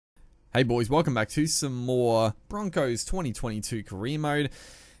Hey boys, welcome back to some more Broncos 2022 career mode.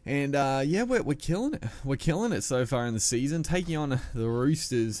 And yeah, we're killing it. We're killing it so far in the season, taking on the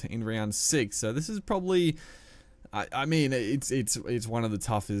Roosters in round 6. So this is probably, I mean, it's one of the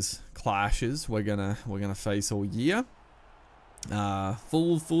toughest clashes we're gonna face all year.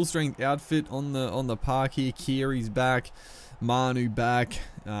 Full strength outfit on the park here. Kiri's back, Manu back,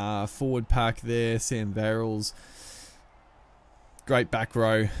 forward pack there. Sam Verrills, great back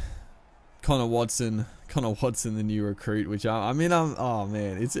row. Connor Watson, the new recruit, which oh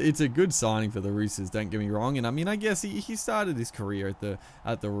man, it's a good signing for the Roosters. Don't get me wrong, and I mean, I guess he started his career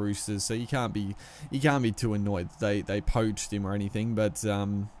at the Roosters, so you can't be too annoyed they poached him or anything. But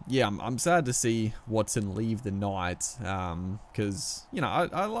yeah, I'm sad to see Watson leave the Knights, because you know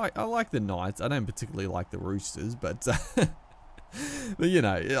I like the Knights. I don't particularly like the Roosters, but. But you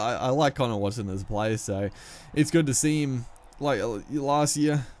know, I like Connor Watson as a player, so it's good to see him. Like last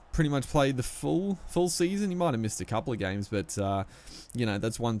year, pretty much played the full season. He might have missed a couple of games, but you know,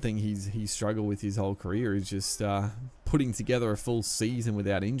 that's one thing he's struggled with his whole career, is just putting together a full season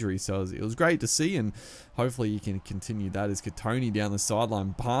without injury. So it was great to see, and hopefully you can continue that. As Katoni down the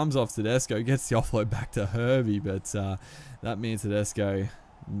sideline, palms off Tedesco, gets the offload back to Hervey, but that man Tedesco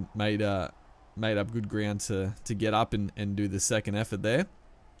made up good ground to get up and do the second effort there.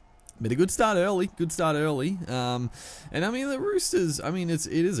 But a good start early, and I mean the Roosters. I mean it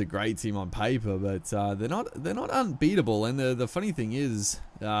is a great team on paper, but they're not unbeatable. And the funny thing is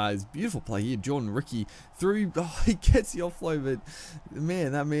beautiful play here. Jordan Ricky through. Oh, he gets the offload, but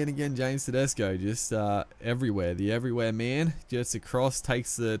man, that man again, James Tedesco, just everywhere. The everywhere man, just across,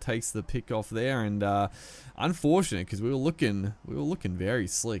 takes the pick off there, and unfortunate because we were looking very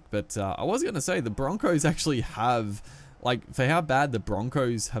slick. But I was gonna say the Broncos actually have. Like, for how bad the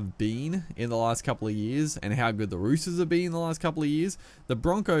Broncos have been in the last couple of years and how good the Roosters have been in the last couple of years, the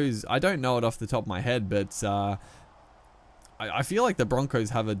Broncos, I don't know it off the top of my head, but I feel like the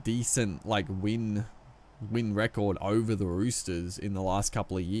Broncos have a decent, like, win record over the Roosters in the last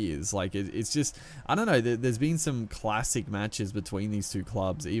couple of years. Like, it's just, I don't know, there's been some classic matches between these two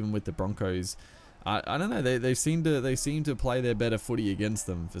clubs, even with the Broncos. I don't know. They seem to play their better footy against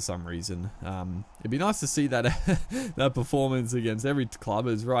them for some reason. It'd be nice to see that that performance against every club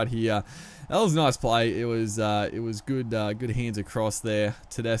is right here. That was a nice play. It was good hands across there.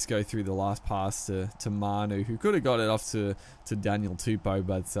 Tedesco threw the last pass to Manu, who could have got it off to Daniel Tupou,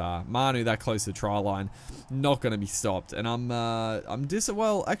 but Manu that close to the try line, not going to be stopped. And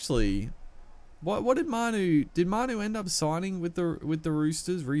well actually. What did Manu end up signing with the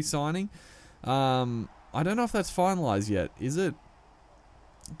Roosters, re-signing? I don't know if that's finalized yet. Is it?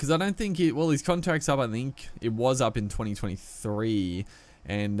 Because I don't think it. Well, his contract's up. I think it was up in 2023.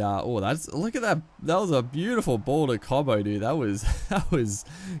 And oh, look at that. That was a beautiful ball to Cobbo, dude. That was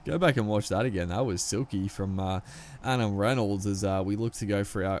Go back and watch that again. That was silky from Adam Reynolds as we look to go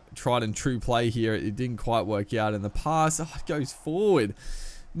for our tried and true play here. It didn't quite work out in the pass. Oh, it goes forward.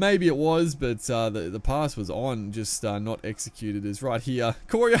 Maybe it was, but the pass was on, just not executed. Is right here.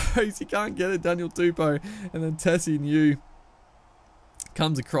 Corey Oates, he can't get it. Daniel Tupou, and then Tessie New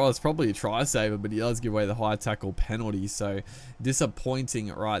comes across, probably a try saver, but he does give away the high tackle penalty. So disappointing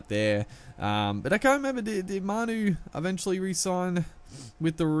right there. But I can't remember. Did Manu eventually re-sign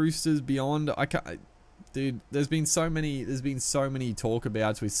with the Roosters beyond? I can't. Dude, there's been so many talk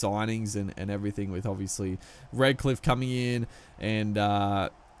abouts with signings and everything, with obviously Redcliffe coming in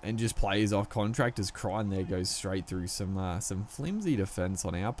and just players off contract, as Crichton there goes straight through some flimsy defense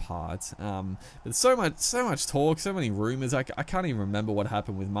on our part. But so much talk, so many rumors. I can't even remember what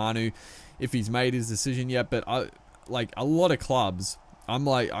happened with Manu, if he's made his decision yet. But like a lot of clubs, I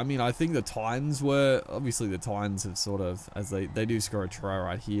think the Titans were, obviously the Titans have sort of, as they do score a try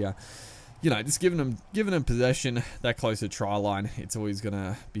right here. You know, just giving them possession that close to try line, it's always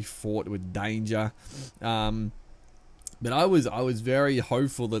gonna be fought with danger. But I was very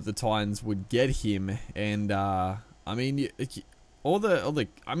hopeful that the Titans would get him, and I mean,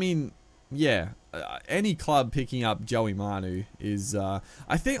 yeah, any club picking up Joey Manu is,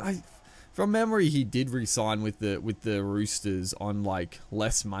 from memory, he did re-sign with the Roosters on like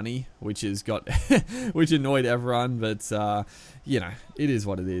less money, which which annoyed everyone. But you know, it is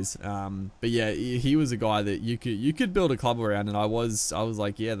what it is. But yeah, he was a guy that you could build a club around, and I was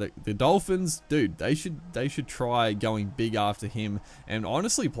like, yeah, the Dolphins, dude, they should try going big after him, and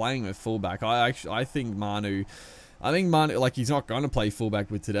honestly playing with fullback. I think Manu, like, he's not going to play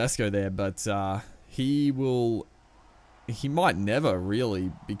fullback with Tedesco there, but he might never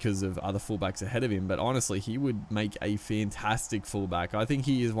really, because of other fullbacks ahead of him, but honestly, he would make a fantastic fullback. I think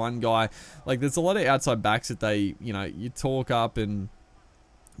he is one guy, like, there's a lot of outside backs that you talk up and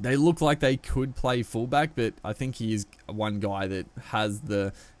They look like they could play fullback, but I think he is one guy that has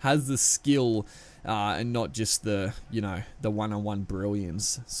the skill and not just the the one-on-one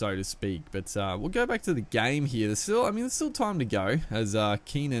brilliance, so to speak. But we'll go back to the game here. There's still time to go as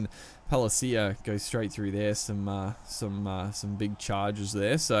Keenan Palacia goes straight through there. Some big charges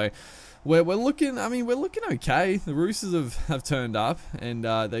there. So we're looking. We're looking okay. The Roosters have turned up, and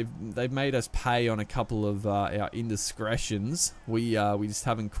they've made us pay on a couple of our indiscretions. We just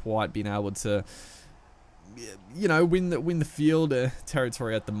haven't quite been able to, win the field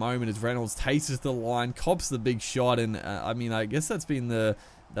territory at the moment. As Reynolds takes us to the line, cops the big shot, and I guess that's been the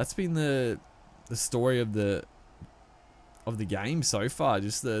story of the game so far.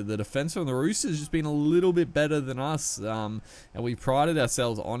 Just the defense from the Roosters just been a little bit better than us, and we prided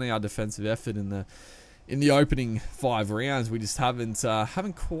ourselves on our defensive effort in the opening 5 rounds. We just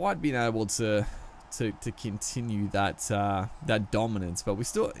haven't quite been able to continue that dominance, but we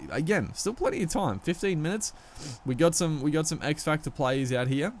still plenty of time. 15 minutes. We got some X Factor players out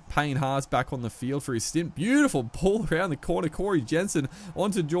here. Payne Haas back on the field for his stint. Beautiful ball around the corner. Corey Jensen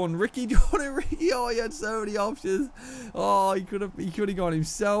onto Jordan Ricky. Jordan Ricky, oh, he had so many options. Oh, he could have gone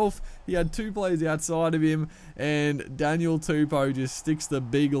himself. He had 2 players outside of him, and Daniel Tupou just sticks the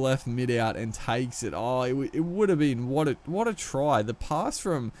big left mid out and takes it. Oh, it would have been what a try. The pass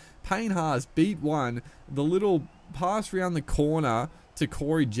from Payne Haas beat one. The little pass around the corner to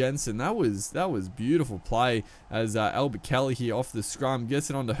Corey Jensen, that was beautiful play as Albert Kelly here off the scrum gets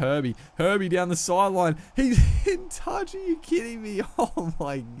it onto Herbie. Herbie down the sideline. He's in touch. Are you kidding me? Oh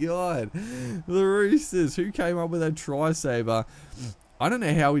my god. The Roosters, who came up with that try saver? I don't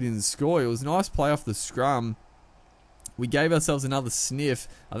know how we didn't score. It was a nice play off the scrum. We gave ourselves another sniff.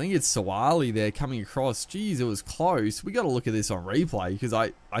 I think it's Sawali there coming across. Jeez, it was close. We got to look at this on replay because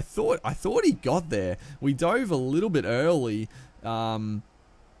I thought he got there. We dove a little bit early.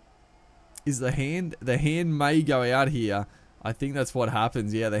 Is the hand may go out here. I think that's what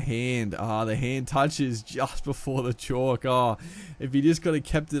happens. Yeah, the hand touches just before the chalk. Oh, if he just could have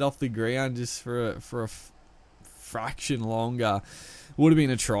kept it off the ground just for a fraction longer, would have been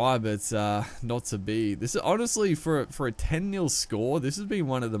a try, but not to be. This is honestly for a 10-0 score. This has been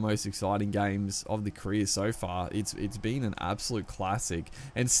one of the most exciting games of the career so far. It's been an absolute classic,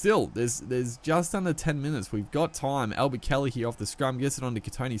 and still there's just under 10 minutes. We've got time. Albert Kelly here off the scrum gets it onto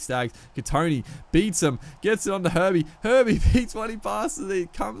Katoni Staggs. Katoni beats him, gets it onto Herbie. Herbie beats one, he passes it.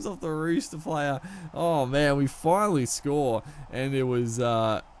 It comes off the Rooster player. Oh man, we finally score, and it was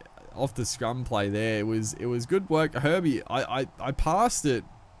off the scrum play there. It was good work. Herbie, I passed it.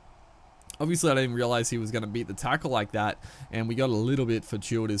 Obviously, I didn't realize he was going to beat the tackle like that, and we got a little bit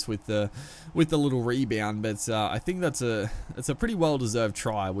fortuitous with the little rebound. But I think that's a pretty well deserved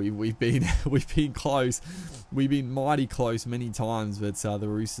try. We've been close. We've been mighty close many times, but the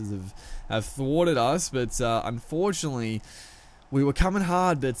Roosters have thwarted us. But unfortunately, we were coming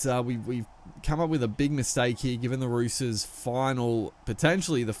hard, but we've come up with a big mistake here, given the Roosters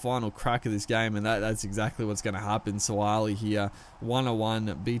potentially the final crack of this game, and that's exactly what's going to happen. Sawali here,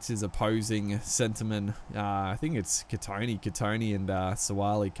 1-on-1, beats his opposing centerman. I think it's Katoni and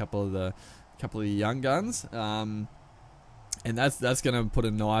Sawali, a couple of the young guns. And that's going to put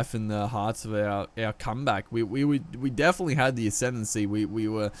a knife in the hearts of our comeback. We definitely had the ascendancy. We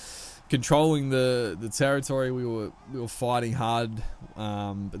were controlling the territory. We were fighting hard.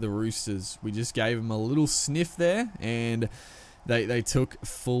 But the Roosters, we just gave them a little sniff there, and they took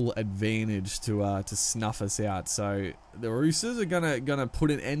full advantage to snuff us out. So the Roosters are gonna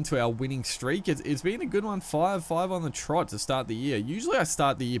put an end to our winning streak. It's been a good one, 5-5 on the trot to start the year. Usually I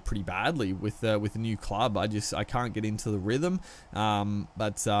start the year pretty badly with a new club. I can't get into the rhythm.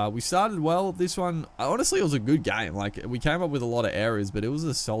 But we started well. This one, honestly, it was a good game. Like, we came up with a lot of errors, but it was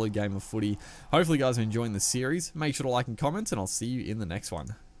a solid game of footy. Hopefully, you guys are enjoying the series. Make sure to like and comment, and I'll see you in the next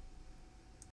one.